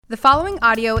The following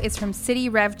audio is from City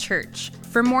Rev Church.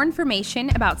 For more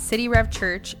information about City Rev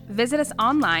Church, visit us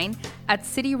online at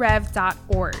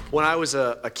cityrev.org. When I was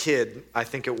a kid, I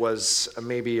think it was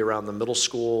maybe around the middle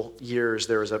school years,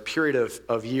 there was a period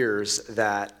of years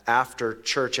that after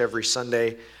church every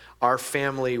Sunday, our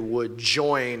family would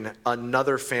join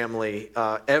another family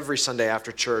every Sunday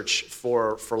after church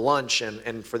for lunch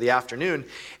and for the afternoon.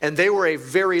 And they were a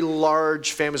very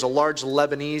large family, it was a large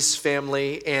Lebanese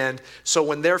family. And so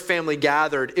when their family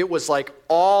gathered, it was like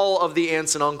all of the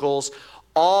aunts and uncles,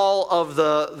 all of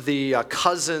the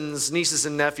cousins, nieces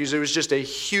and nephews. It was just a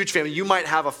huge family. You might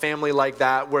have a family like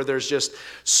that where there's just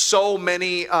so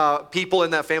many people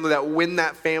in that family that when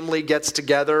that family gets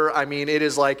together, I mean, it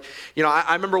is like, you know,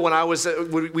 I remember when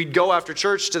we'd go after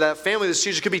church to that family, this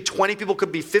huge, it could be 20 people,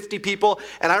 could be 50 people.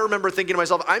 And I remember thinking to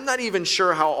myself, I'm not even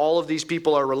sure how all of these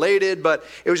people are related, but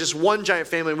it was just one giant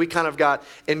family. And we kind of got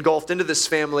engulfed into this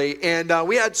family. And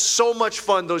we had so much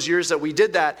fun those years that we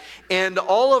did that. And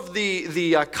all of the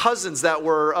cousins that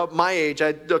were of my age, I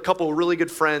had a couple of really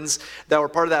good friends that were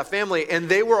part of that family, and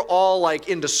they were all like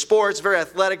into sports, very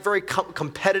athletic, very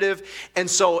competitive. And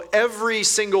so every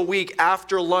single week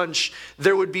after lunch,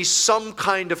 there would be some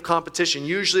kind of competition.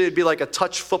 Usually it'd be like a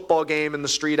touch football game in the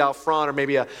street out front, or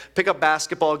maybe a pickup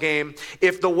basketball game.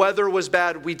 If the weather was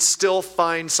bad, we'd still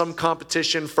find some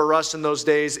competition. For us in those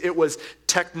days, it was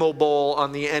Tecmo Bowl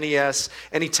on the NES.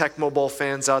 Any Tecmo Bowl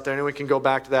fans out there? Anyone can go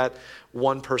back to that?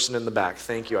 One person in the back.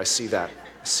 Thank you. I see that.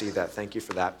 Thank you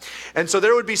for that. And so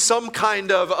there would be some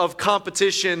kind of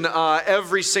competition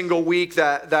every single week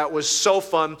that was so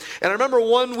fun. And I remember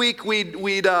one week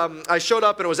I showed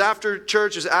up and it was after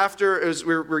church.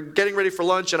 We were getting ready for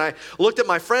lunch, and I looked at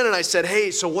my friend and I said,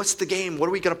 "Hey, so what's the game? What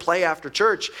are we going to play after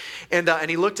church?" And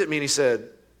he looked at me and he said,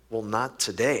 "Well, not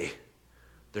today.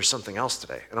 There's something else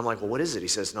today." And I'm like, "Well, what is it?" He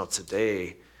says, "No,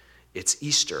 today it's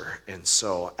Easter, and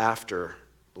so after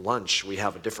lunch we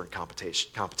have a different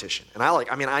competition." And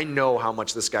I know how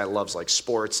much this guy loves like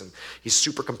sports, and he's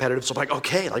super competitive. So I'm like,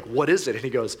 "Okay, like what is it?" And he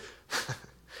goes,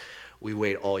 "We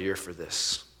wait all year for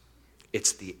this.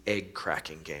 It's the egg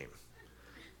cracking game."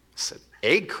 I said,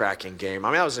 "Egg cracking game?" I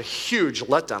mean, that was a huge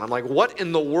letdown. I'm like, "What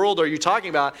in the world are you talking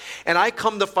about?" And I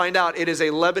come to find out it is a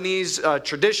Lebanese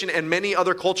tradition and many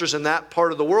other cultures in that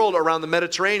part of the world around the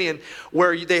Mediterranean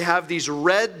where they have these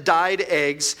red dyed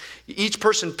eggs. Each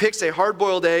person picks a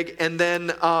hard-boiled egg, and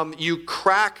then you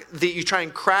try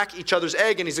and crack each other's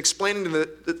egg. And he's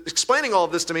explaining all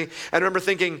of this to me. I remember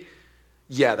thinking,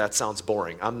 "Yeah, that sounds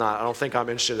boring. I don't think I'm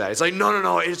interested in that." He's like,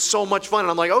 no, it's so much fun.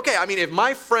 And I'm like, "Okay, I mean, if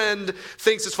my friend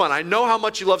thinks it's fun, I know how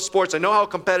much he loves sports, I know how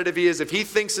competitive he is. If he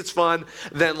thinks it's fun,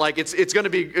 then like it's gonna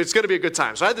be a good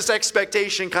time." So I had this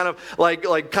expectation kind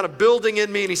of building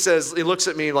in me, and he looks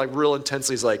at me like real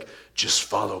intensely, he's like, "Just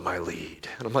follow my lead."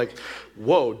 And I'm like,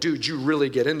 "Whoa, dude, you really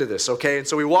get into this, okay?" And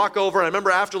so we walk over, and I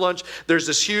remember after lunch, there's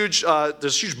this huge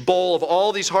bowl of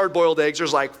all these hard-boiled eggs.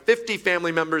 There's like 50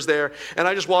 family members there, and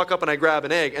I just walk up and I grab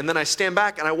an egg, and then I stand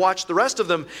back and I watch the rest of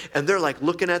them, and they're like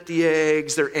looking at the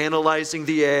eggs, they're analyzing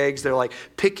the eggs, they're like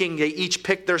they each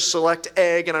pick their select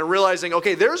egg, and I'm realizing,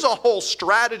 okay, there's a whole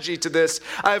strategy to this.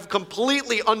 I've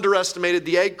completely underestimated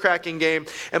the egg cracking game,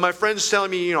 and my friend's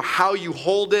telling me, how you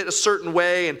hold it a certain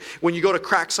way, and when you go to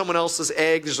crack someone else's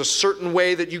egg, there's a certain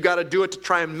way that you got to do it to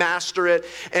try and master it.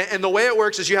 And the way it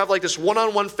works is you have like this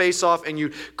one-on-one face-off, and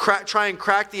you try and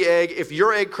crack the egg. If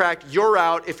your egg cracked, you're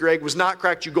out. If your egg was not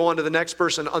cracked, you go on to the next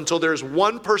person until there's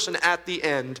one person at the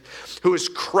end who is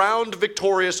crowned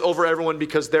victorious over everyone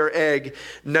because their egg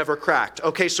never cracked.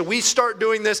 Okay, so we start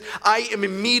doing this. I am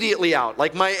immediately out.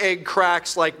 Like my egg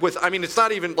cracks it's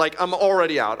not even like I'm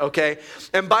already out, okay?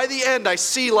 And by the end, I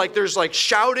see like there's like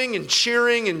shouting and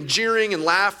cheering and jeering and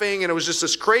laughing, and it was just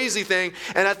this crazy thing.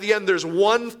 And at the end, there's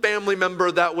one family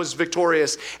member that was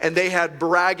victorious, and they had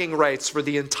bragging rights for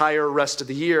the entire rest of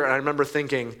the year. And I remember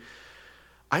thinking,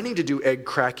 I need to do egg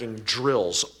cracking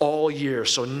drills all year,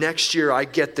 so next year I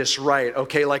get this right,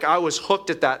 okay? Like I was hooked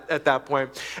at that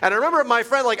point. And I remember my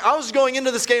friend, like I was going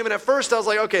into this game, and at first I was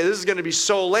like, okay, this is going to be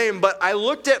so lame. But I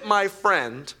looked at my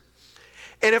friend,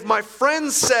 and if my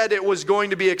friend said it was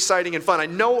going to be exciting and fun, I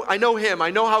know him,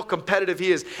 I know how competitive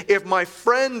he is. If my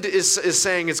friend is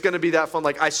saying it's going to be that fun,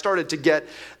 like I started to get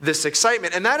this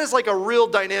excitement. And that is like a real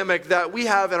dynamic that we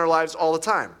have in our lives all the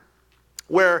time,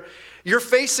 where you're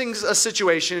facing a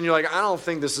situation and you're like, I don't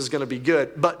think this is going to be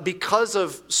good. But because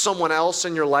of someone else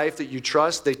in your life that you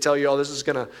trust, they tell you, oh, this is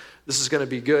going to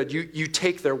be good. You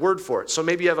take their word for it. So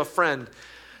maybe you have a friend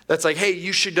that's like, hey,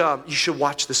 you should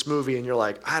watch this movie. And you're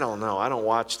like, I don't know. I don't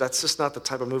watch. That's just not the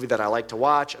type of movie that I like to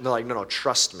watch. And they're like, no,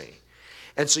 trust me.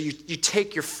 And so you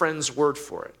take your friend's word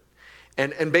for it.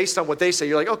 And based on what they say,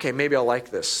 you're like, okay, maybe I'll like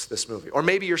this movie. Or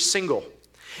maybe you're single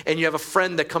and you have a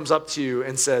friend that comes up to you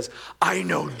and says, I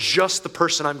know just the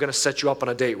person I'm going to set you up on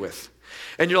a date with.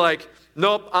 And you're like,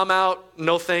 nope, I'm out.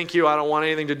 No, thank you. I don't want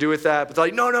anything to do with that. But they're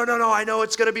like, no, I know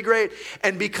it's going to be great.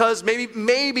 And because,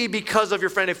 maybe because of your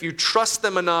friend, if you trust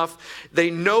them enough, they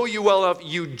know you well enough,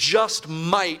 you just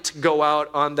might go out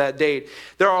on that date.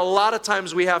 There are a lot of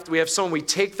times we have someone, we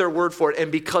take their word for it,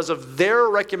 and because of their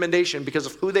recommendation, because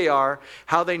of who they are,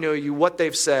 how they know you, what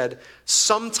they've said,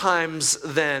 sometimes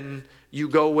then you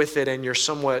go with it and you're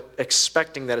somewhat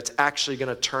expecting that it's actually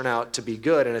going to turn out to be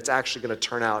good and it's actually going to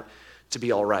turn out to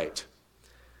be all right.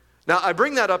 Now, I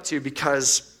bring that up to you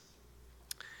because,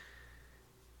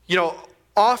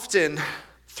 often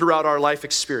throughout our life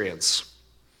experience,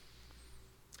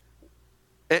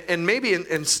 and maybe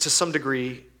to some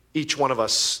degree, each one of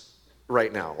us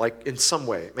right now, like in some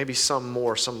way, maybe some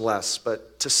more, some less,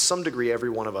 but to some degree, every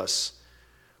one of us,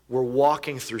 we're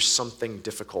walking through something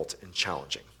difficult and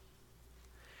challenging.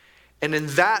 And in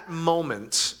that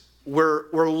moment, we're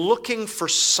looking for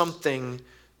something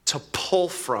to pull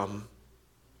from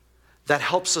that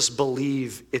helps us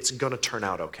believe it's going to turn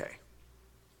out okay.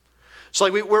 So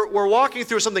like we're walking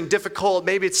through something difficult.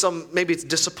 Maybe it's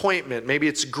disappointment. Maybe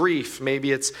it's grief.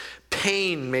 Maybe it's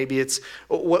pain. Maybe it's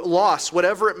loss.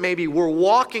 Whatever it may be, we're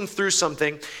walking through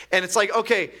something, and it's like,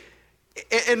 okay.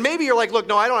 And maybe you're like, look,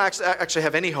 no, I don't actually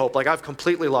have any hope. Like I've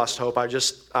completely lost hope. I'm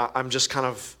just kind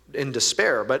of in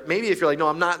despair. But maybe if you're like, no,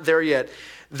 I'm not there yet.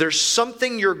 There's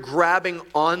something you're grabbing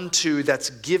onto that's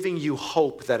giving you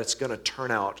hope that it's going to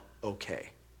turn out okay.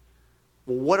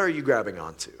 Well, what are you grabbing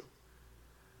onto?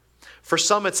 For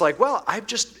some, it's like, well,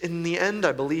 in the end,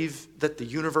 I believe that the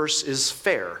universe is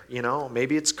fair.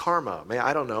 Maybe it's karma.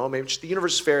 I don't know. Maybe just the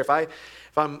universe is fair.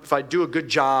 If I do a good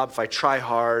job, if I try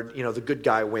hard, the good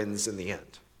guy wins in the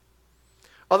end.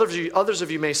 Others of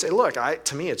you may say, look,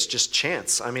 to me, it's just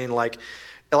chance. I mean, like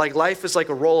life is like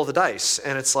a roll of the dice.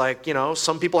 And it's like,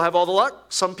 some people have all the luck,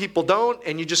 some people don't.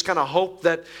 And you just kind of hope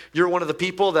that you're one of the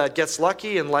people that gets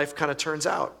lucky and life kind of turns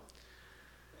out.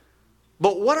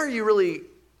 But what are you really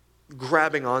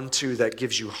grabbing onto that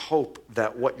gives you hope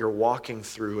that what you're walking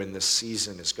through in this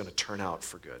season is going to turn out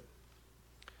for good?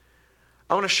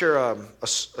 I want to share a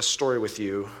story with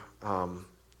you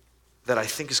that I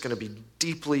think is going to be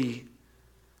deeply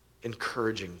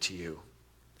encouraging to you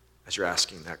as you're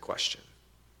asking that question.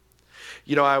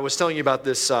 I was telling you about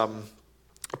this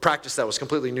practice that was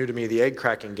completely new to me, the egg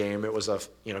cracking game. It was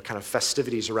kind of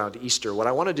festivities around Easter. What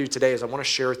I want to do today is I want to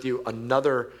share with you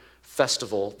another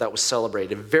festival that was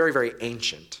celebrated, very, very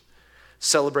ancient,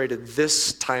 celebrated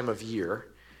this time of year.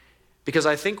 Because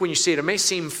I think when you see it, it may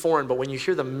seem foreign, but when you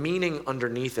hear the meaning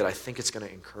underneath it, I think it's going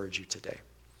to encourage you today.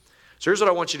 So here's what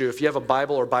I want you to do. If you have a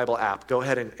Bible or Bible app, go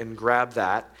ahead and grab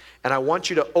that. And I want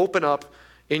you to open up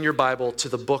in your Bible to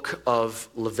the book of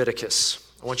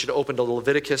Leviticus. I want you to open to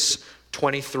Leviticus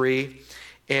 23.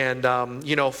 And,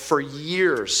 for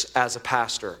years as a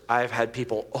pastor, I've had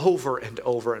people over and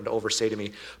over and over say to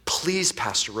me, please,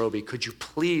 Pastor Roby, could you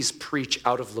please preach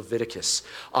out of Leviticus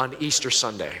on Easter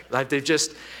Sunday?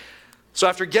 So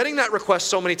after getting that request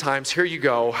so many times, here you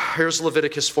go. Here's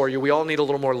Leviticus for you. We all need a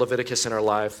little more Leviticus in our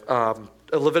life.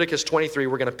 Leviticus 23,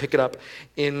 we're going to pick it up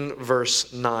in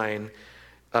verse 9.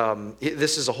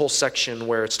 This is a whole section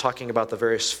where it's talking about the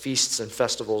various feasts and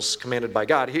festivals commanded by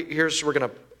God. We're going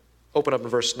to open up in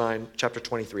verse 9, chapter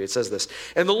 23. It says this,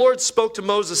 "And the Lord spoke to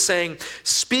Moses, saying,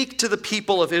 speak to the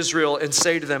people of Israel and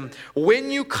say to them, when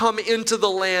you come into the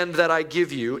land that I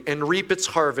give you and reap its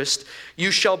harvest, you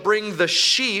shall bring the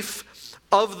sheaf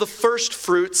of the first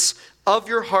fruits of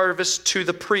your harvest to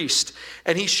the priest,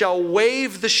 and he shall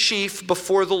wave the sheaf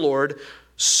before the Lord,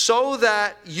 so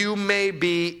that you may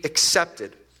be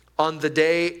accepted. On the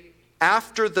day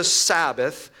after the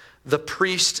Sabbath, the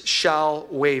priest shall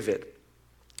wave it."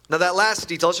 Now that last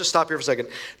detail, let's just stop here for a second.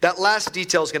 That last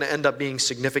detail is going to end up being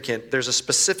significant. There's a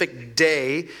specific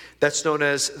day that's known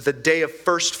as the day of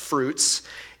first fruits,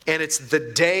 and it's the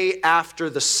day after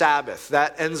the Sabbath.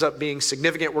 That ends up being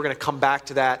significant. We're going to come back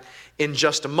to that in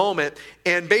just a moment.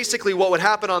 And basically what would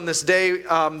happen on this day,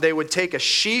 they would take a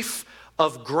sheaf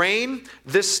of grain.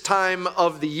 This time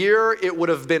of the year, it would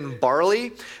have been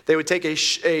barley. They would take a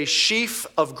sheaf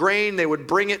of grain. They would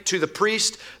bring it to the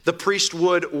priest. The priest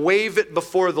would wave it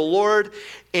before the Lord.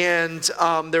 And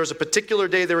there was a particular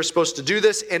day they were supposed to do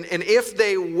this. And if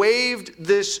they waved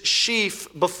this sheaf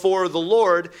before the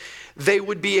Lord, they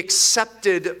would be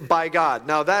accepted by God.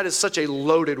 Now, that is such a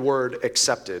loaded word,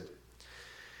 accepted.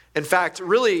 In fact,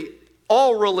 really,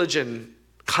 all religion,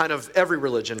 every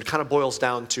religion kind of boils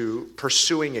down to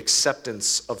pursuing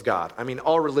acceptance of God. I mean,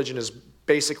 all religion is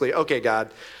basically, okay, God,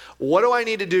 what do I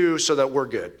need to do so that we're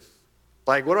good?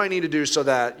 Like, what do I need to do so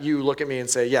that you look at me and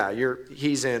say, yeah,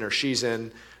 he's in or she's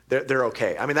in, they're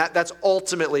okay? I mean, that's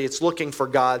ultimately, it's looking for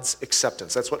God's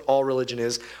acceptance. That's what all religion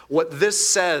is. What this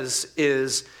says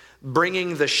is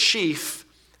bringing the sheaf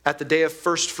at the day of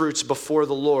first fruits before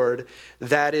the Lord.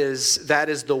 That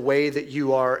is the way that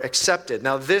you are accepted.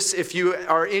 Now this, if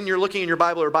you're looking in your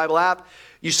Bible or Bible app,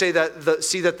 you see that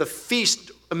the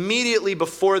feast immediately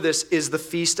before this is the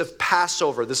feast of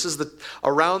Passover. This is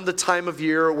around the time of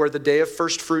year where the day of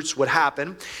first fruits would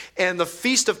happen. And the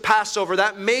feast of Passover,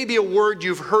 that may be a word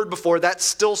you've heard before. That's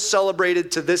still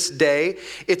celebrated to this day.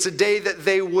 It's a day that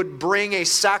they would bring a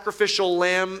sacrificial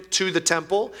lamb to the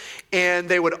temple, and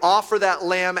they would offer that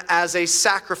lamb as a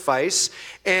sacrifice.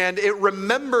 And it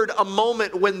remembered a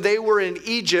moment when they were in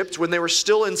Egypt, when they were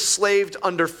still enslaved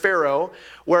under Pharaoh,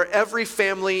 where every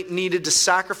family needed to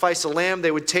sacrifice a lamb. They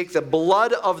would take the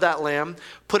blood of that lamb,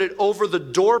 put it over the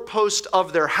doorpost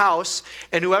of their house,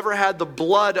 and whoever had the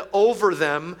blood over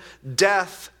them,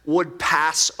 death would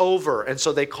pass over. And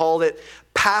so they called it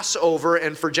Passover,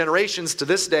 and for generations to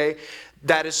this day,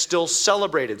 that is still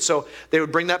celebrated. So they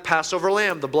would bring that Passover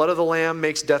lamb. The blood of the lamb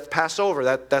makes death pass over.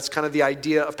 That's kind of the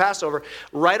idea of Passover.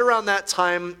 Right around that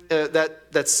time,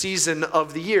 that season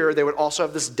of the year, they would also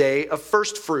have this day of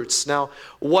first fruits. Now,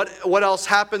 what else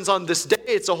happens on this day?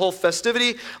 It's a whole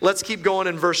festivity. Let's keep going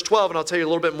in verse 12, and I'll tell you a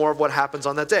little bit more of what happens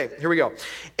on that day. Here we go.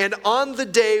 And on the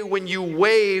day when you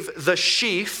wave the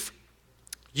sheaf,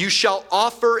 you shall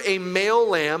offer a male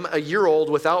lamb, a year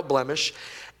old, without blemish,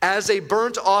 as a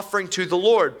burnt offering to the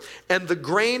Lord. And the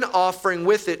grain offering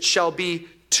with it shall be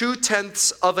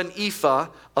 2/10 of an ephah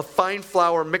of fine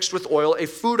flour mixed with oil, a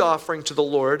food offering to the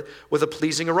Lord with a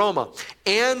pleasing aroma.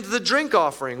 And the drink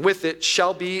offering with it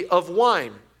shall be of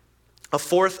wine,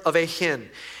 1/4 of a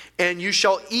hin. And you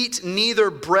shall eat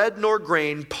neither bread nor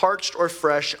grain, parched or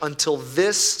fresh, until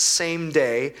this same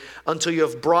day, until you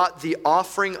have brought the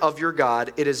offering of your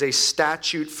God. It is a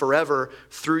statute forever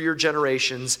through your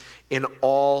generations in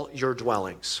all your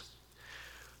dwellings.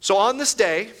 So on this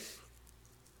day,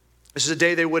 this is a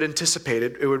day they would anticipate.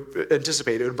 It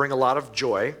would bring a lot of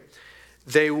joy.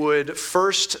 They would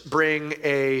first bring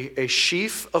a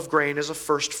sheaf of grain as a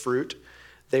first fruit.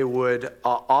 They would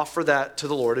offer that to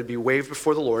the Lord. It'd be waved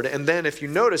before the Lord. And then if you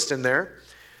noticed in there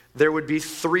would be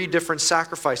 3 different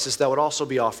sacrifices that would also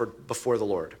be offered before the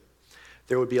Lord.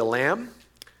 There would be a lamb,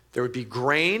 there would be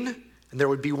grain, and there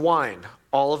would be wine.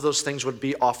 All of those things would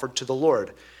be offered to the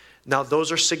Lord. Now,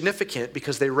 those are significant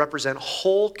because they represent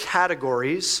whole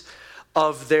categories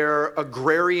of their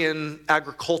agrarian,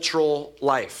 agricultural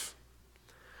life.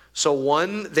 So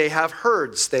one, they have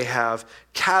herds, they have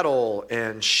cattle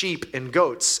and sheep and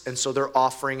goats, and so they're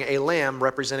offering a lamb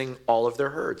representing all of their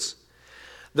herds.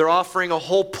 They're offering a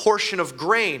whole portion of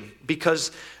grain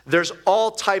because there's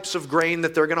all types of grain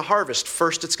that they're going to harvest.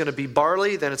 First, it's going to be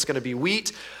barley, then it's going to be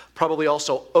wheat, probably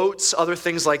also oats, other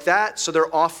things like that. So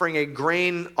they're offering a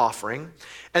grain offering.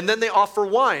 And then they offer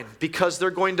wine because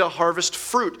they're going to harvest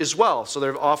fruit as well. So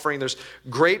they're offering, there's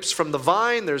grapes from the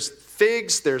vine, there's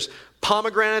figs, there's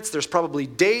pomegranates, there's probably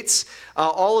dates.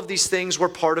 All of these things were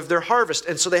part of their harvest.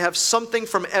 And so they have something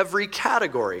from every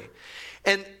category.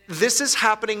 And this is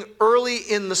happening early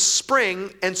in the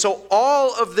spring. And so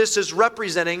all of this is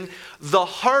representing the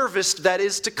harvest that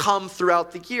is to come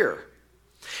throughout the year.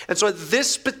 And so at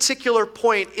this particular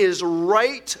point is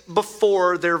right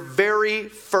before their very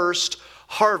first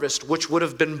harvest, which would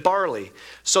have been barley.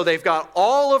 So they've got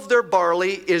all of their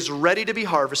barley is ready to be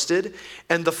harvested.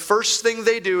 And the first thing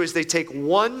they do is they take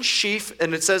one sheaf,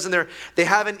 and it says in there, they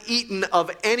haven't eaten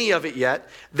of any of it yet.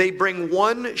 They bring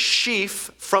one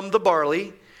sheaf from the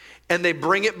barley, and they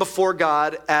bring it before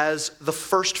God as the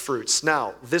first fruits.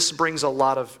 Now, this brings a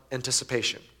lot of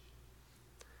anticipation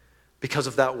because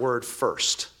of that word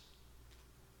first.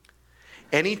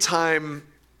 Anytime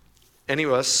any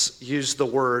of us use the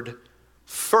word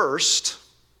first,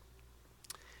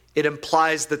 it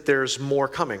implies that there's more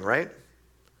coming, right?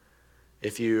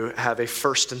 If you have a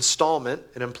first installment,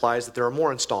 it implies that there are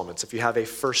more installments. If you have a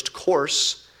first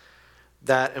course,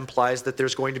 that implies that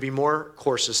there's going to be more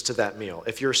courses to that meal.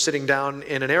 If you're sitting down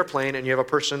in an airplane and you have a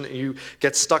person, you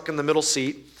get stuck in the middle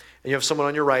seat, and you have someone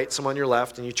on your right, someone on your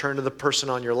left, and you turn to the person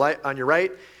on your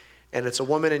right, and it's a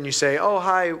woman, and you say, "Oh,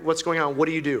 hi, what's going on? What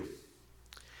do you do?"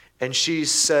 And she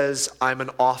says, "I'm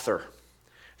an author."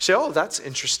 You say, "Oh, that's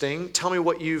interesting. Tell me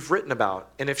what you've written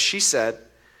about." And if she said,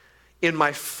 "In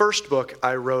my first book,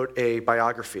 I wrote a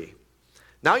biography."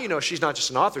 Now you know she's not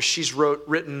just an author. She's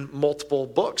written multiple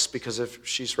books, because if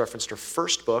she's referenced her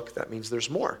first book, that means there's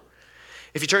more.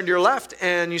 If you turn to your left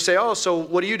and you say, oh, so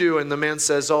what do you do? And the man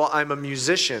says, oh, I'm a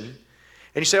musician.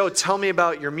 And you say, oh, tell me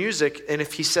about your music. And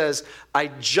if he says, I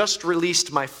just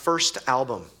released my first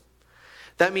album,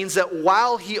 that means that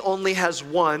while he only has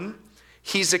one,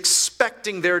 he's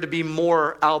expecting there to be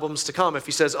more albums to come. If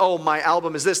he says, oh, my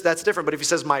album is this, that's different. But if he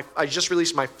says, I just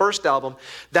released my first album,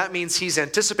 that means he's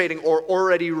anticipating or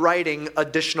already writing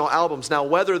additional albums. Now,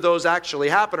 whether those actually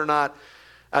happen or not,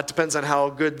 that depends on how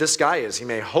good this guy is. He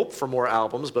may hope for more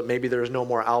albums, but maybe there's no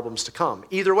more albums to come.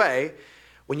 Either way,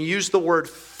 when you use the word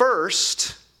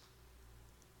first,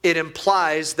 it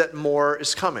implies that more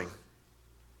is coming.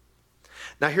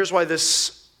 Now, here's why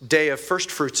this day of first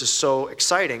fruits is so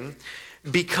exciting.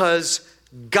 Because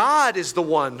God is the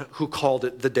one who called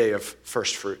it the day of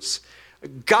first fruits.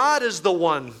 God is the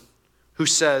one who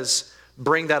says,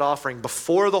 bring that offering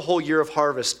before the whole year of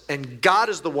harvest. And God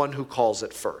is the one who calls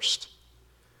it first.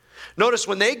 Notice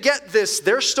when they get this,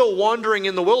 they're still wandering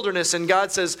in the wilderness, and God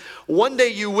says, one day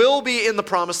you will be in the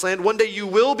promised land, one day you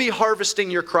will be harvesting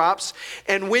your crops,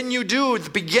 and when you do, at the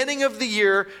beginning of the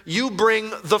year, you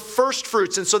bring the first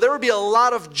fruits. And so there will be a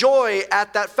lot of joy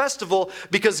at that festival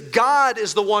because God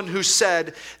is the one who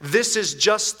said, this is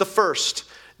just the first.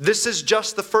 This is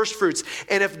just the first fruits.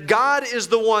 And if God is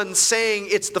the one saying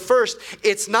it's the first,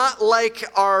 it's not like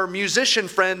our musician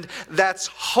friend that's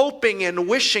hoping and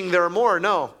wishing there are more.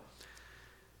 No.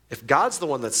 If God's the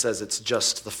one that says it's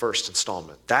just the first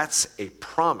installment, that's a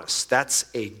promise. That's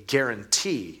a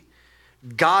guarantee.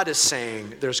 God is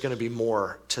saying there's going to be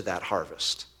more to that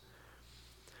harvest.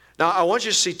 Now, I want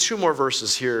you to see two more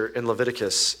verses here in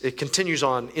Leviticus. It continues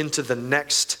on into the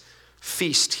next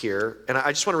feast here. And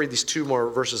I just want to read these two more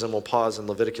verses and we'll pause in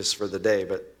Leviticus for the day.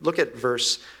 But look at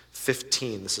verse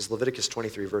 15. This is Leviticus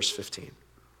 23, verse 15.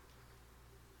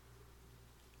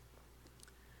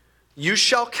 You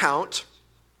shall count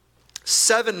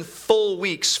 7 full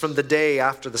weeks from the day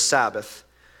after the Sabbath,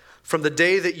 from the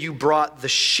day that you brought the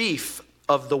sheaf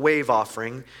of the wave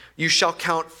offering. You shall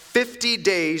count 50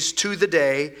 days to the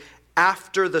day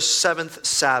after the 7th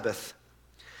Sabbath.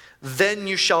 Then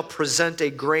you shall present a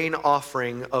grain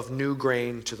offering of new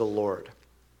grain to the Lord.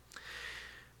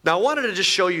 Now, I wanted to just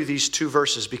show you these two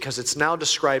verses because it's now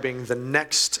describing the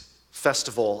next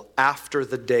festival after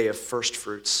the day of first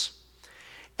fruits.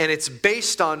 And it's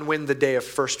based on when the day of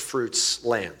first fruits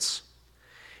lands.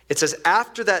 It says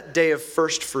after that day of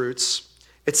first fruits,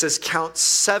 it says count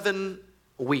 7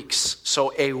 weeks.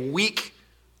 So a week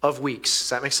of weeks. Does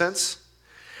that make sense?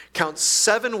 Count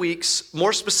 7 weeks,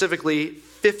 more specifically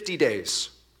 50 days.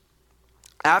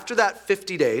 After that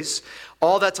 50 days,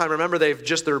 all that time, remember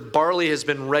their barley has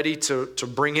been ready to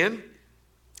bring in.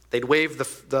 They'd wave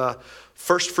the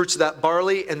first fruits of that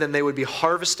barley, and then they would be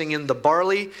harvesting in the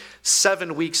barley.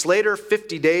 7 weeks later,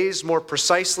 50 days more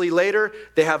precisely later,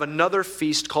 they have another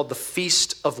feast called the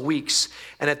Feast of Weeks.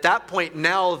 And at that point,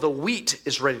 now the wheat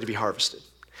is ready to be harvested.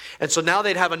 And so now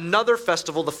they'd have another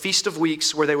festival, the Feast of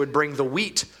Weeks, where they would bring the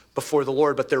wheat before the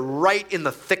Lord, but they're right in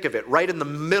the thick of it, right in the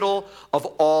middle of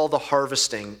all the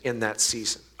harvesting in that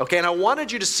season. Okay, and I wanted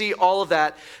you to see all of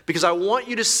that because I want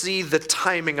you to see the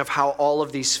timing of how all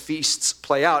of these feasts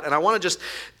play out. And I want to just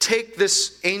take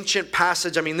this ancient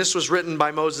passage. I mean, this was written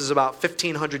by Moses about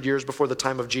 1,500 years before the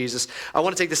time of Jesus. I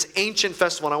want to take this ancient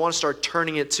festival and I want to start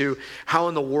turning it to how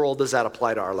in the world does that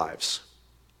apply to our lives?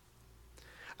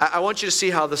 I want you to see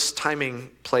how this timing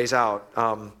plays out.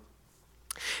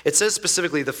 It says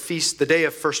specifically the feast, the day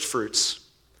of first fruits.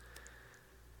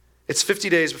 It's 50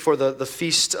 days before the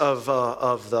feast of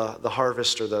the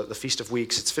harvest or the Feast of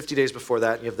Weeks. It's 50 days before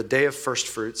that. And you have the day of first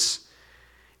fruits.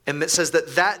 And it says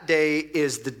that day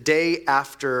is the day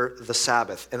after the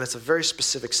Sabbath. And it's a very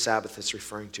specific Sabbath it's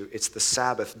referring to. It's the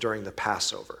Sabbath during the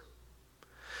Passover.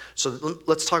 So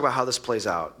let's talk about how this plays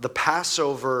out. The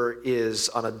Passover is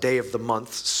on a day of the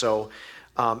month. So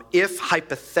if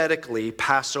hypothetically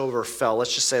Passover fell,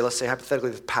 let's say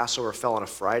hypothetically the Passover fell on a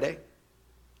Friday.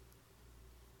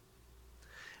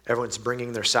 Everyone's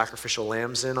bringing their sacrificial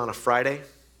lambs in on a Friday.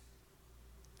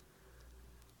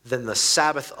 Then the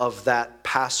Sabbath of that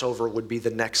Passover would be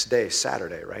the next day,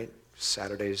 Saturday, right?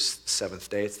 Saturday's the 7th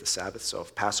day, it's the Sabbath. So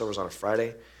if Passover's on a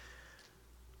Friday,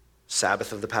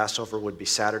 Sabbath of the Passover would be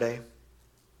Saturday.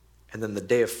 And then the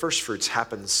day of first fruits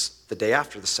happens the day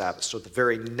after the Sabbath. So the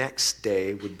very next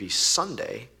day would be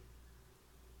Sunday.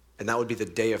 And that would be the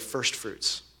day of first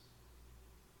fruits.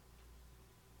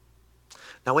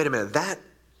 Now wait a minute,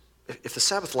 if the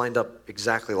Sabbath lined up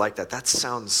exactly like that, that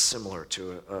sounds similar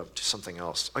to something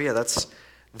else. Oh yeah,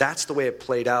 that's the way it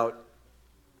played out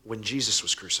when Jesus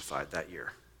was crucified that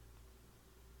year.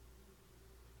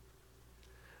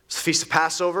 It's the Feast of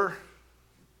Passover.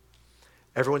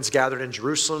 Everyone's gathered in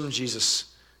Jerusalem.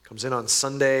 Jesus comes in on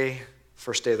Sunday,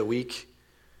 first day of the week.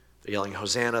 They're yelling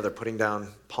Hosanna. They're putting down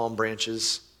palm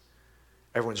branches.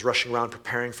 Everyone's rushing around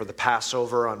preparing for the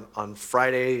Passover. On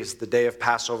Friday is the day of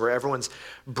Passover. Everyone's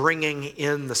bringing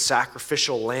in the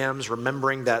sacrificial lambs,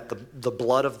 remembering that the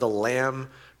blood of the lamb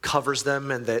covers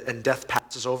them and death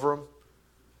passes over them.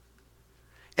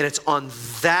 And it's on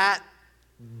that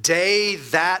day,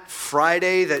 that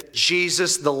Friday, that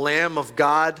Jesus, the Lamb of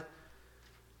God,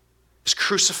 is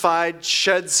crucified,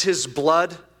 sheds his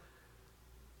blood,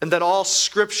 and that all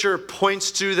Scripture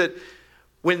points to that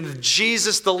when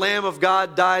Jesus, the Lamb of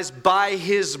God, dies, by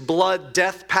his blood,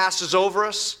 death passes over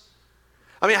us.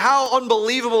 I mean, how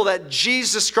unbelievable that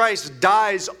Jesus Christ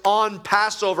dies on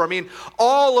Passover. I mean,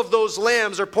 all of those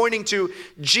lambs are pointing to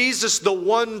Jesus, the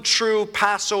one true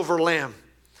Passover lamb,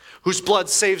 whose blood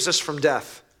saves us from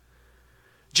death.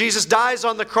 Jesus dies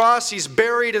on the cross, he's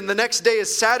buried, and the next day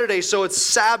is Saturday, so it's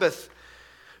Sabbath.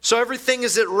 So everything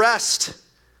is at rest,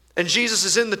 and Jesus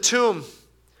is in the tomb.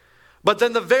 But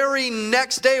then the very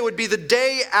next day would be the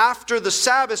day after the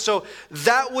Sabbath, so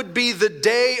that would be the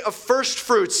day of first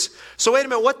fruits. So wait a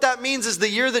minute, what that means is the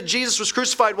year that Jesus was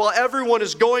crucified, while everyone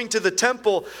is going to the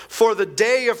temple for the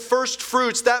day of first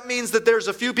fruits, that means that there's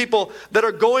a few people that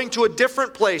are going to a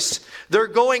different place. They're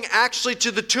going actually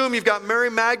to the tomb. You've got Mary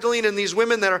Magdalene and these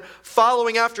women that are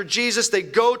following after Jesus. They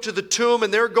go to the tomb,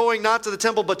 and they're going not to the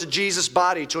temple, but to Jesus'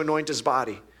 body, to anoint his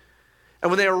body. And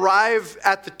when they arrive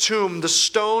at the tomb, the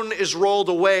stone is rolled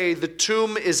away. The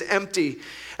tomb is empty.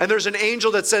 And there's an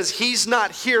angel that says, he's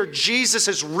not here. Jesus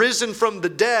has risen from the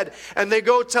dead. And they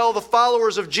go tell the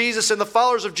followers of Jesus, and the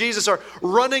followers of Jesus are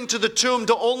running to the tomb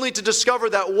only to discover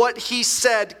that what he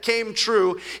said came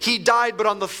true. He died, but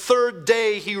on the third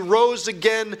day, he rose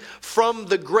again from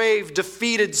the grave,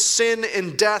 defeated sin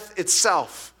and death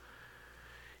itself.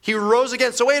 He rose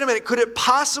again. So wait a minute, could it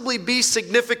possibly be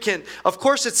significant? Of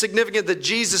course it's significant that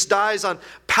Jesus dies on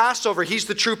Passover. He's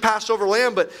the true Passover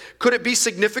lamb, but could it be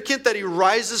significant that he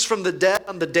rises from the dead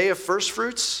on the day of first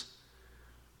fruits?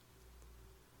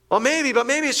 Well, maybe, but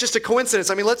maybe it's just a coincidence.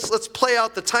 I mean, let's play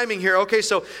out the timing here. Okay,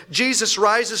 so Jesus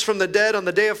rises from the dead on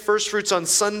the day of first fruits on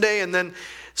Sunday, and then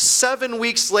 7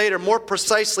 weeks later, more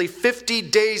precisely 50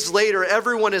 days later,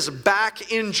 everyone is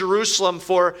back in Jerusalem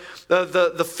for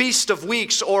the Feast of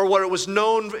Weeks, or what it was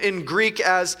known in Greek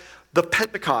as the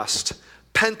Pentecost.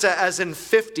 Penta as in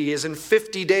 50, as in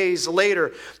 50 days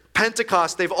later.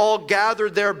 Pentecost, they've all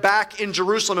gathered there back in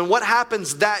Jerusalem. And what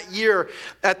happens that year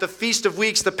at the Feast of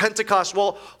Weeks, the Pentecost?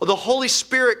 Well, the Holy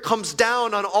Spirit comes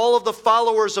down on all of the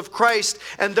followers of Christ,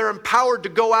 and they're empowered to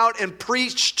go out and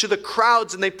preach to the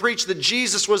crowds. And they preach that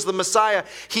Jesus was the Messiah.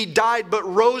 He died but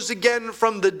rose again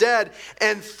from the dead.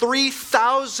 And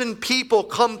 3,000 people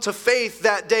come to faith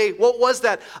that day. What was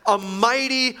that? A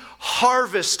mighty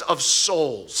harvest of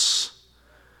souls.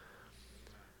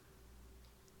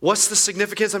 What's the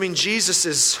significance? I mean, Jesus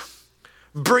is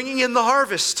bringing in the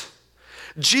harvest.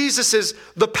 Jesus is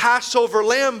the Passover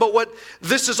lamb, but what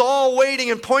this is all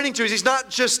waiting and pointing to is he's not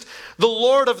just the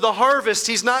Lord of the harvest.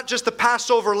 He's not just the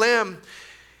Passover lamb.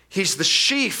 He's the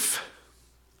sheaf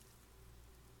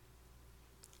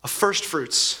of first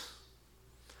fruits.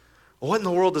 What in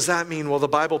the world does that mean? Well, the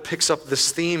Bible picks up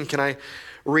this theme. Can I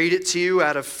read it to you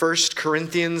out of 1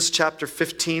 Corinthians chapter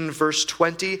 15, verse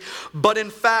 20? But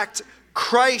in fact,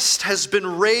 Christ has been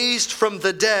raised from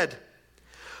the dead,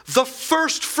 the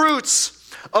first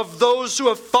fruits of those who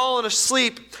have fallen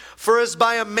asleep. For as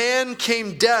by a man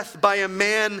came death, by a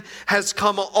man has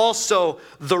come also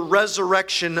the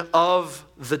resurrection of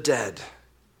the dead.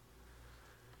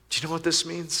 Do you know what this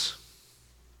means?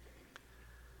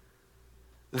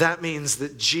 That means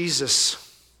that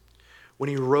Jesus, when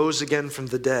he rose again from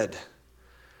the dead,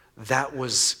 that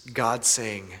was God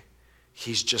saying,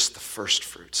 he's just the first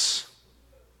fruits.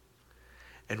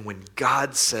 And when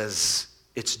God says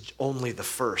it's only the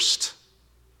first,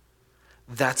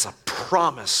 that's a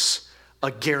promise,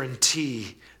 a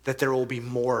guarantee that there will be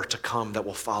more to come that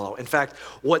will follow. In fact,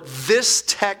 what this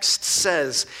text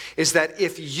says is that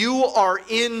if you are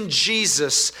in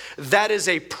Jesus, that is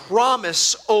a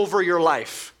promise over your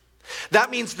life.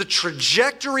 That means the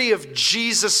trajectory of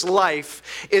Jesus'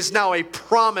 life is now a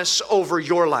promise over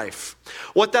your life.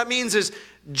 What that means is,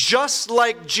 just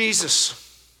like Jesus,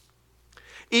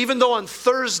 even though on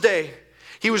Thursday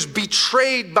he was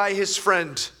betrayed by his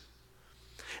friend,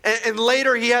 and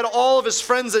later he had all of his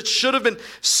friends that should have been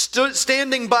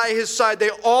standing by his side, they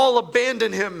all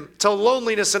abandoned him to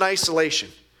loneliness and isolation.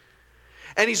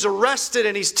 And he's arrested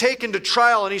and he's taken to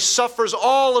trial, and he suffers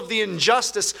all of the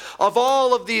injustice of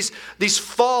all of these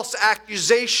false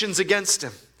accusations against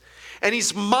him. And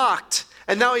he's mocked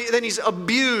And now then he's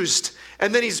abused,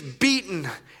 and then he's beaten,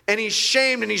 and he's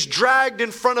shamed, and he's dragged in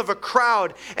front of a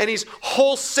crowd, and he's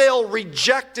wholesale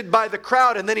rejected by the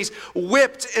crowd, and then he's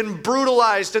whipped and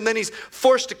brutalized, and then he's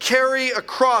forced to carry a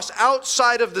cross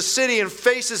outside of the city and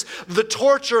faces the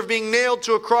torture of being nailed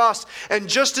to a cross. And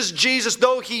just as Jesus,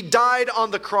 though he died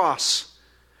on the cross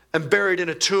and buried in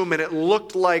a tomb, and it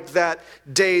looked like that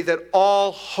day that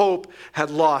all hope had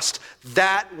lost,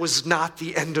 that was not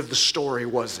the end of the story,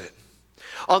 was it?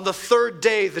 On the third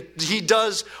day, he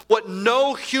does what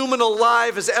no human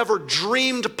alive has ever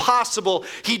dreamed possible.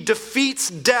 He defeats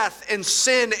death and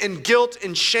sin and guilt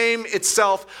and shame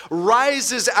itself,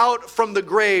 rises out from the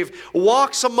grave,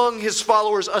 walks among his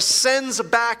followers, ascends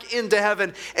back into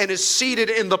heaven, and is seated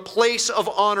in the place of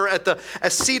honor,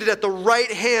 seated at the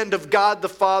right hand of God the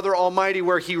Father Almighty,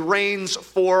 where he reigns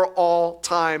for all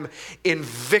time in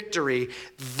victory.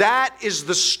 That is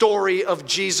the story of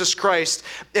Jesus Christ.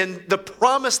 And the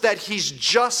promise that he's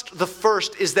just the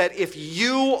first is that if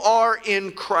you are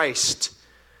in Christ,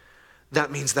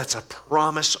 that means that's a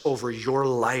promise over your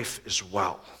life as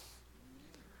well.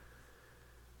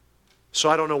 So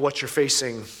I don't know what you're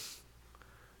facing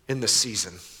in this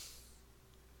season.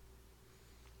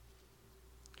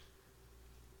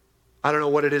 I don't know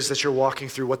what it is that you're walking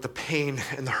through, what the pain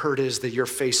and the hurt is that you're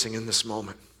facing in this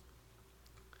moment.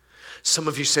 Some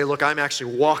of you say, look, I'm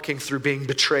actually walking through being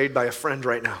betrayed by a friend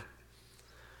right now.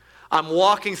 I'm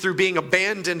walking through being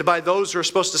abandoned by those who are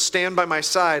supposed to stand by my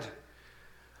side.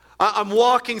 I'm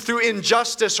walking through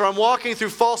injustice, or I'm walking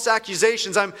through false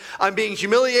accusations. I'm being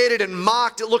humiliated and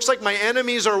mocked. It looks like my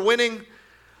enemies are winning.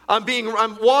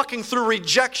 I'm walking through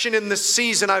rejection in this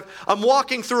season. I'm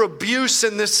walking through abuse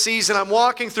in this season. I'm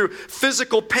walking through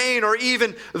physical pain, or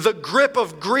even the grip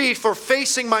of grief, or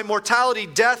facing my mortality,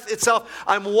 death itself.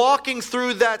 I'm walking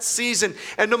through that season.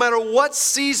 And no matter what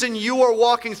season you are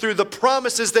walking through, the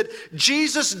promise is that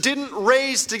Jesus didn't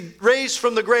raise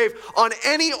from the grave on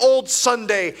any old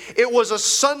Sunday. It was a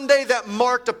Sunday that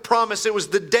marked a promise. It was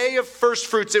the day of first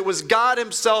fruits. It was God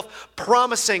himself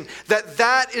promising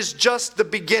that is just the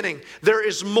beginning. There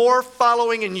is more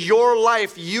following in your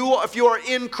life. If you are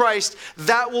in Christ,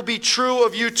 that will be true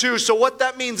of you too. So what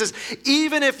that means is,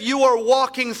 even if you are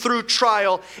walking through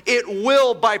trial, it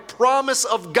will, by promise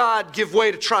of God, give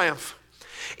way to triumph.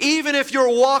 Even if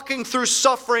you're walking through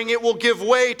suffering, it will give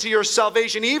way to your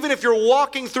salvation. Even if you're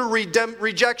walking through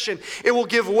rejection, it will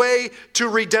give way to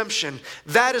redemption.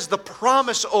 That is the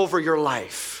promise over your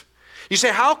life. You say,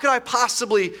 how could I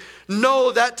possibly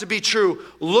know that to be true?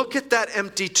 Look at that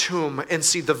empty tomb and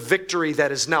see the victory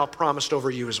that is now promised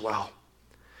over you as well.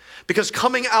 Because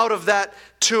coming out of that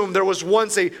tomb, there was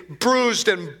once a bruised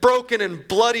and broken and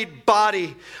bloodied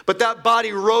body, but that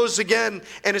body rose again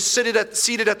and is seated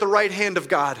at the right hand of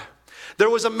God. There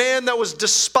was a man that was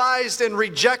despised and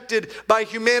rejected by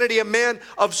humanity, a man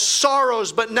of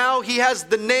sorrows, but now he has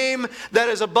the name that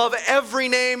is above every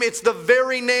name. It's the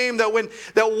very name that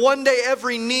one day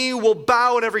every knee will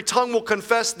bow and every tongue will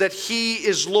confess that he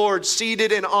is Lord,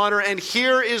 seated in honor. And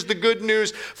here is the good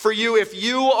news for you. If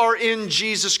you are in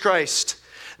Jesus Christ,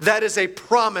 that is a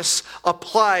promise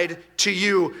applied to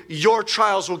you. Your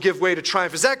trials will give way to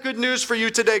triumph. Is that good news for you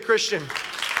today, Christian?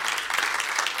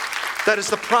 That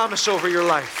is the promise over your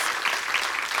life.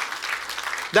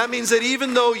 That means that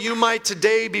even though you might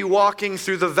today be walking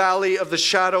through the valley of the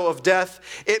shadow of death,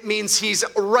 it means he's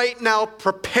right now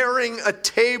preparing a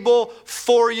table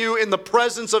for you in the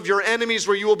presence of your enemies,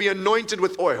 where you will be anointed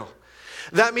with oil.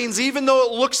 That means even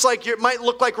though it might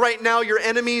look like right now your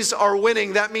enemies are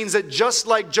winning, that means that just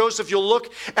like Joseph, you'll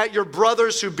look at your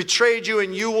brothers who betrayed you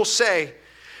and you will say,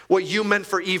 what you meant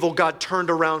for evil, God turned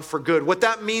around for good. What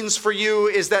that means for you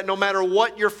is that no matter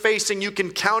what you're facing, you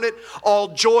can count it all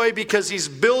joy, because he's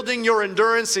building your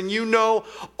endurance, and you know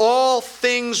all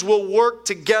things will work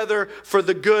together for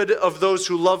the good of those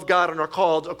who love God and are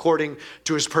called according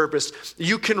to his purpose.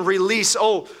 You can release,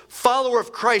 follower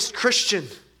of Christ, Christian,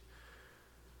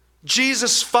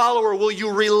 Jesus follower, will you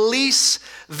release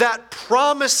that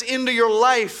promise into your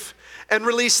life and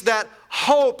release that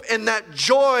hope and that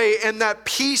joy and that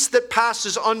peace that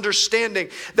passes understanding,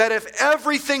 that if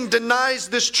everything denies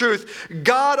this truth,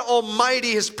 God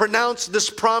Almighty has pronounced this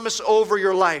promise over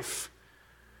your life,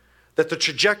 that the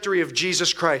trajectory of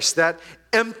Jesus Christ, that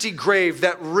empty grave,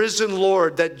 that risen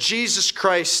Lord, that Jesus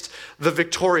Christ, the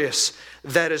victorious,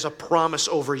 that is a promise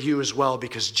over you as well,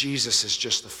 because Jesus is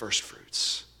just the first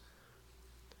fruits.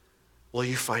 Will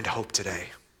you find hope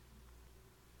today?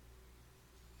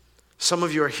 Some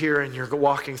of you are here and you're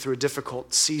walking through a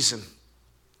difficult season.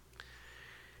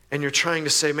 And you're trying to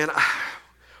say, man,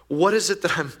 what is it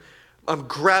that I'm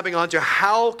grabbing onto?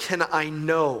 How can I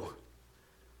know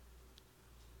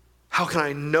How can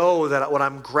I know that what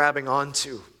I'm grabbing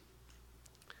onto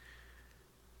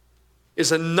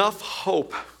is enough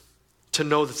hope to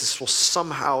know that this will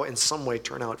somehow, in some way,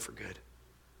 turn out for good?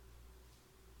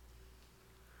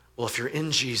 Well, if you're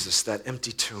in Jesus, that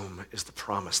empty tomb is the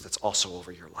promise that's also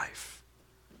over your life.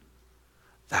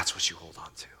 That's what you hold on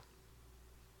to.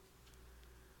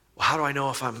 Well, how do I know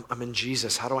if I'm in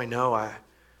Jesus? How do I know? I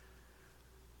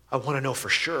want to know for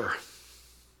sure.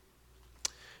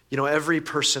 You know, every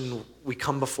person, we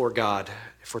come before God,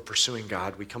 if we're pursuing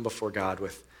God, we come before God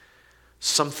with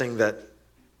something that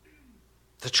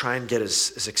to try and get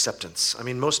his acceptance. I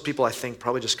mean, most people, I think,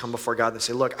 probably just come before God and they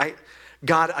say, look,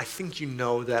 God, I think you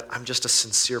know that I'm just a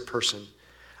sincere person.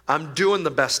 I'm doing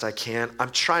the best I can.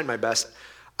 I'm trying my best.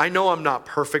 I know I'm not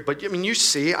perfect, but I mean, you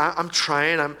see, I'm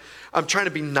trying. I'm trying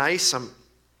to be nice. I'm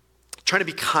trying to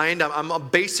be kind. I'm a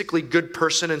basically good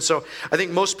person. And so I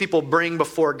think most people bring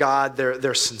before God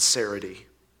their sincerity.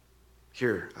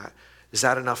 Here, is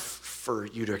that enough for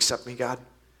you to accept me, God?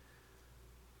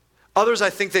 Others, I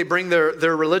think they bring their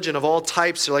religion of all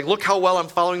types. They're like, look how well I'm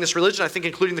following this religion. I think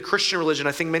including the Christian religion.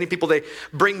 I think many people, they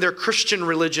bring their Christian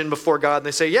religion before God and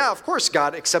they say, yeah, of course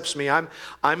God accepts me.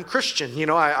 I'm Christian. You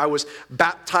know, I was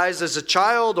baptized as a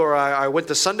child, or I went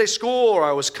to Sunday school, or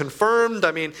I was confirmed.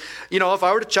 I mean, you know, if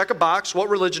I were to check a box, what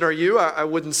religion are you? I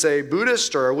wouldn't say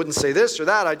Buddhist, or I wouldn't say this or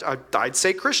that. I'd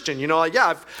say Christian. You know, like,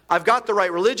 yeah, I've got the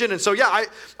right religion. And so, yeah,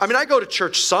 I mean, I go to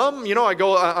church some. You know, I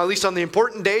go at least on the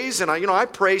important days, and I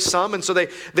pray some. And so they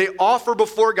offer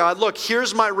before God, look,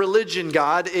 here's my religion,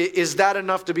 God. Is that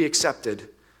enough to be accepted?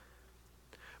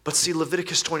 But see,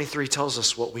 Leviticus 23 tells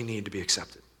us what we need to be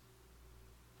accepted.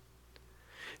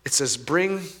 It says,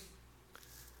 bring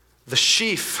the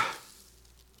sheaf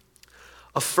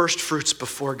of first fruits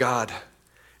before God,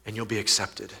 and you'll be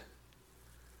accepted.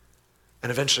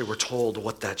 And eventually we're told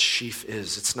what that sheaf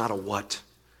is. It's not a what,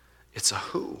 it's a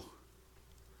who.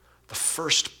 The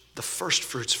first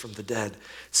fruits from the dead.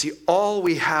 See, all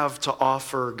we have to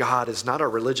offer God is not our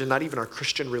religion, not even our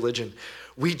Christian religion.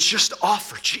 We just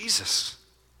offer Jesus.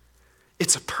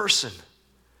 It's a person.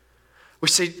 We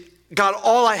say, God,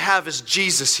 all I have is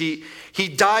Jesus. He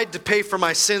died to pay for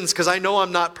my sins because I know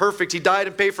I'm not perfect. He died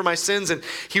and paid for my sins, and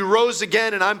he rose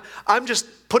again, and I'm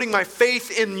just putting my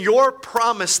faith in your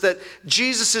promise that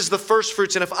Jesus is the first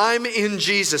fruits, and if I'm in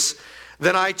Jesus,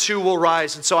 then I too will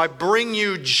rise. And so I bring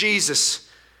you Jesus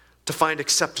to find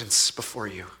acceptance before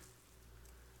you.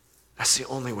 That's the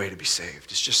only way to be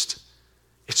saved. It's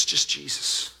just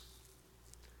Jesus.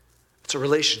 It's a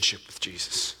relationship with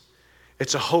Jesus.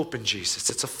 It's a hope in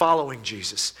Jesus. It's a following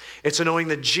Jesus. It's a knowing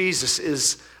that Jesus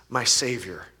is my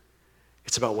Savior.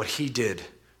 It's about what he did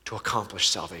to accomplish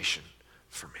salvation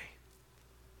for me.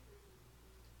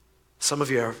 Some of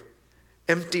you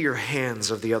empty your hands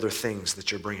of the other things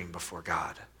that you're bringing before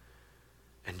God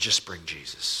and just bring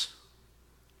Jesus.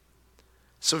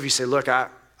 Some of you say, look, I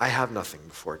have nothing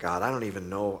before God. I don't even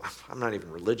know. I'm not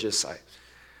even religious. I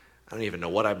don't even know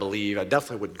what I believe. I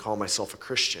definitely wouldn't call myself a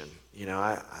Christian. You know,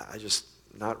 I just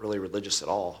not really religious at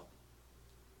all.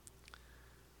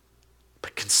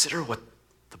 But consider what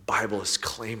the Bible is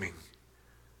claiming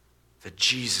that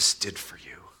Jesus did for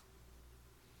you.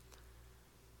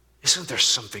 Isn't there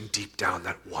something deep down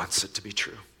that wants it to be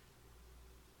true?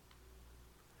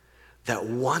 That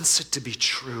wants it to be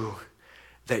true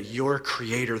that your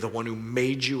Creator, the one who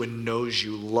made you and knows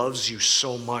you, loves you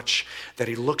so much that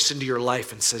he looks into your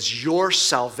life and says, your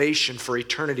salvation for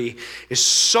eternity is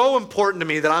so important to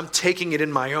me that I'm taking it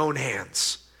in my own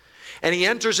hands. And he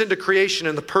enters into creation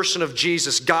in the person of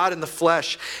Jesus, God in the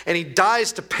flesh, and he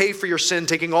dies to pay for your sin,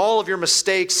 taking all of your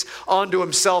mistakes onto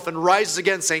himself, and rises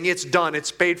again saying, it's done,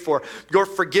 it's paid for. Your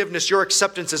forgiveness, your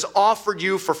acceptance is offered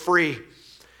you for free.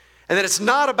 And that it's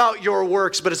not about your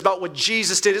works, but it's about what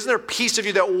Jesus did. Isn't there a piece of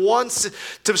you that wants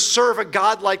to serve a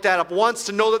God like that, wants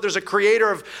to know that there's a creator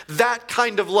of that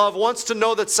kind of love, wants to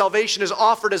know that salvation is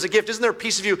offered as a gift? Isn't there a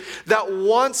piece of you that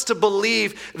wants to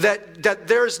believe that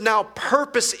there's now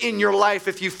purpose in your life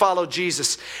if you follow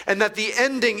Jesus, and that the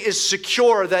ending is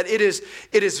secure, that it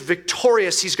is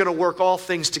victorious? He's going to work all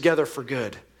things together for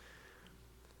good.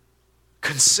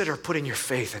 Consider putting your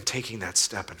faith and taking that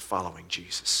step and following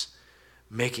Jesus,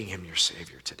 making him your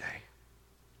Savior today.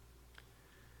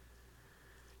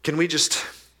 Can we just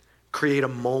create a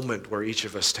moment where each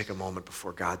of us take a moment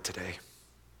before God today?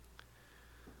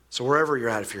 So wherever you're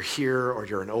at, if you're here or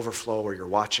you're in Overflow or you're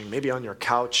watching, maybe on your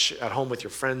couch at home with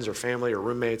your friends or family or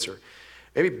roommates, or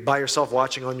maybe by yourself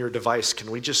watching on your device,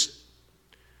 can we just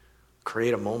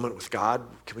create a moment with God?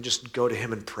 Can we just go to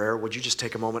him in prayer? Would you just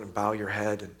take a moment and bow your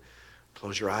head and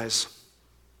close your eyes?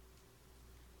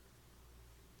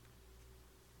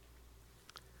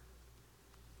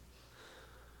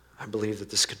 I believe that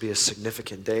this could be a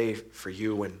significant day for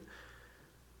you when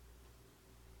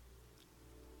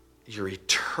your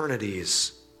eternity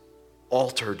is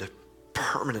altered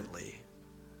permanently.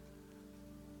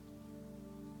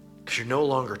 Because you're no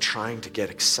longer trying to get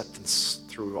acceptance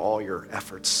through all your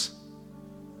efforts.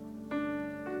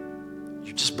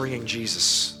 You're just bringing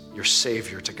Jesus, your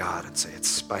Savior, to God and say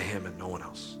it's by him and no one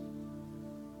else.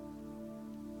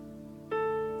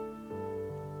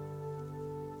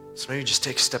 So maybe just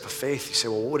take a step of faith. You say,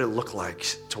 well, what would it look like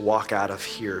to walk out of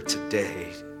here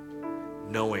today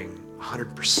knowing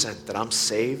 100% that I'm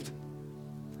saved,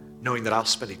 knowing that I'll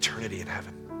spend eternity in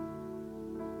heaven?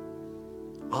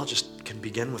 Well, just can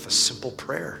begin with a simple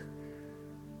prayer.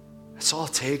 That's all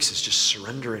it takes, is just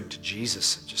surrendering to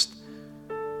Jesus and just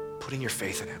putting your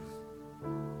faith in him.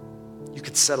 You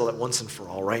could settle it once and for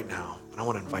all right now, and I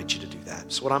want to invite you to do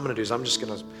that. So what I'm going to do is I'm just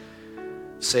going to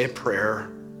say a prayer,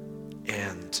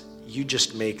 and you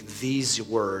just make these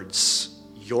words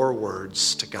your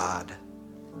words to God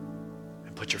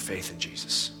and put your faith in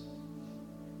Jesus.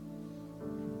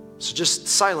 So just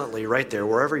silently right there,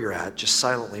 wherever you're at, just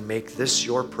silently make this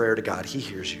your prayer to God. He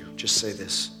hears you. Just say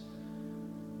this.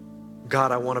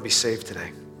 God, I want to be saved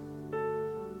today.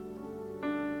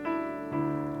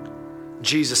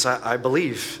 Jesus, I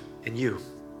believe in you.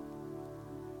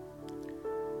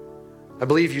 I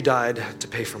believe you died to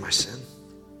pay for my sin.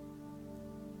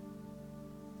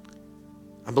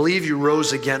 I believe you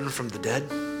rose again from the dead.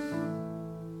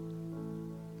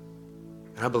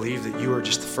 And I believe that you are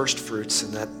just the first fruits,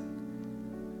 and that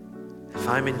if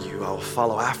I'm in you, I will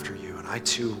follow after you, and I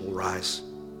too will rise.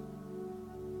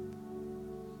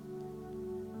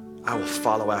 I will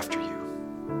follow after you.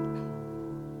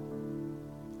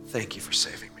 Thank you for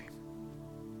saving me.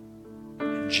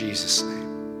 In Jesus'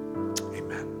 name,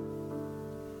 amen.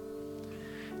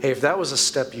 Hey, if that was a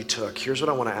step you took, here's what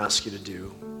I want to ask you to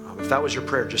do. If that was your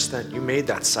prayer just then, you made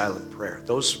that silent prayer.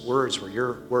 Those words were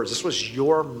your words. This was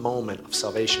your moment of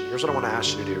salvation. Here's what I want to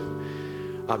ask you to do.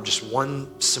 Just one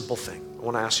simple thing. I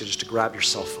want to ask you just to grab your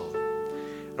cell phone.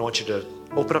 And I want you to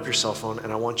open up your cell phone,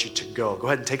 and I want you to go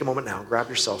ahead and take a moment now, grab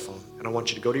your cell phone, and I want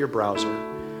you to go to your browser.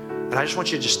 And I just want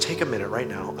you to just take a minute right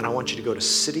now, and I want you to go to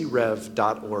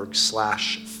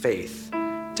cityrev.org/faith.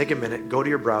 Take a minute, go to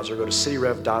your browser, go to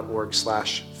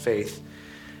cityrev.org/faith.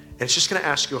 And it's just going to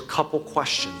ask you a couple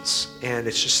questions, and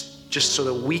it's just so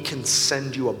that we can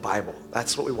send you a Bible.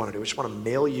 That's what we want to do. We just want to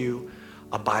mail you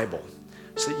a Bible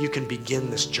so that you can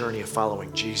begin this journey of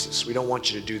following Jesus. We don't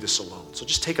want you to do this alone. So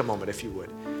just take a moment, if you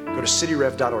would. Go to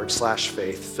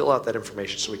cityrev.org/faith. Fill out that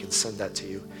information so we can send that to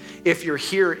you. If you're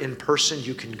here in person,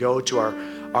 you can go to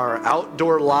our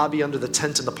outdoor lobby under the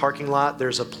tent in the parking lot.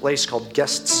 There's a place called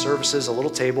Guest Services, a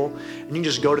little table, and you can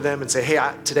just go to them and say, hey,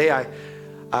 today I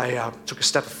took a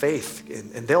step of faith,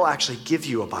 and they'll actually give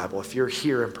you a Bible. If you're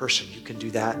here in person, you can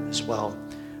do that as well.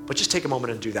 But just take a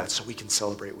moment and do that so we can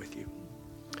celebrate with you.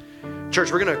 Church,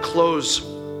 we're going to close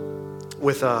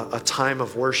with a time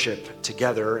of worship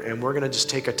together, and we're going to just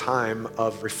take a time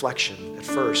of reflection at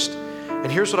first. And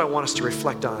here's what I want us to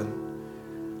reflect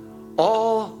on.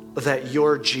 All that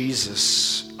your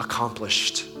Jesus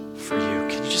accomplished for you.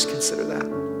 Can you just consider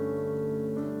that?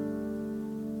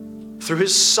 Through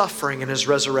his suffering and his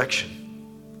resurrection,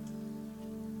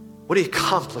 what he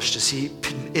accomplished is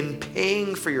in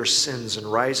paying for your sins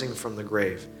and rising from the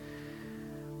grave,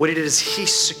 what he did is he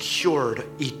secured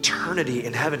eternity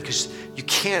in heaven, because you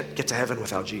can't get to heaven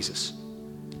without Jesus.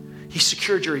 He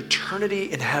secured your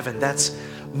eternity in heaven. That's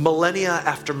millennia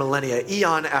after millennia,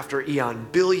 eon after eon,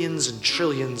 billions and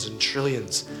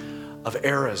trillions of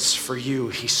eras for you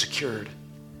he secured.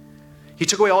 He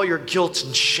took away all your guilt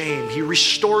and shame. He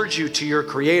restored you to your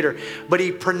Creator, but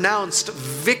he pronounced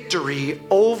victory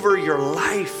over your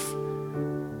life,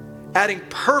 adding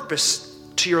purpose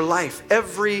to your life.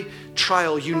 Every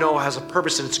trial you know has a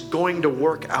purpose, and it's going to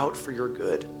work out for your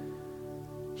good.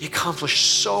 He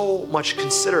accomplished so much.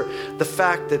 Consider the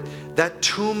fact that that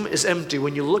tomb is empty.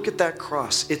 When you look at that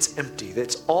cross, it's empty.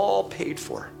 It's all paid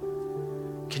for.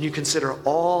 Can you consider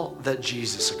all that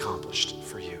Jesus accomplished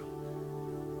for you?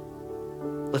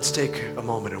 Let's take a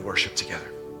moment and worship together.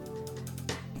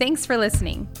 Thanks for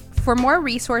listening. For more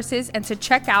resources and to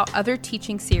check out other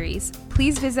teaching series,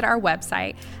 please visit our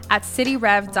website at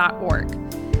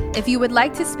cityrev.org. If you would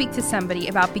like to speak to somebody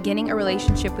about beginning a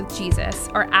relationship with Jesus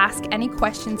or ask any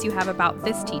questions you have about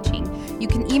this teaching, you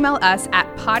can email us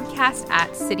at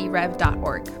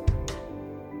podcast@cityrev.org.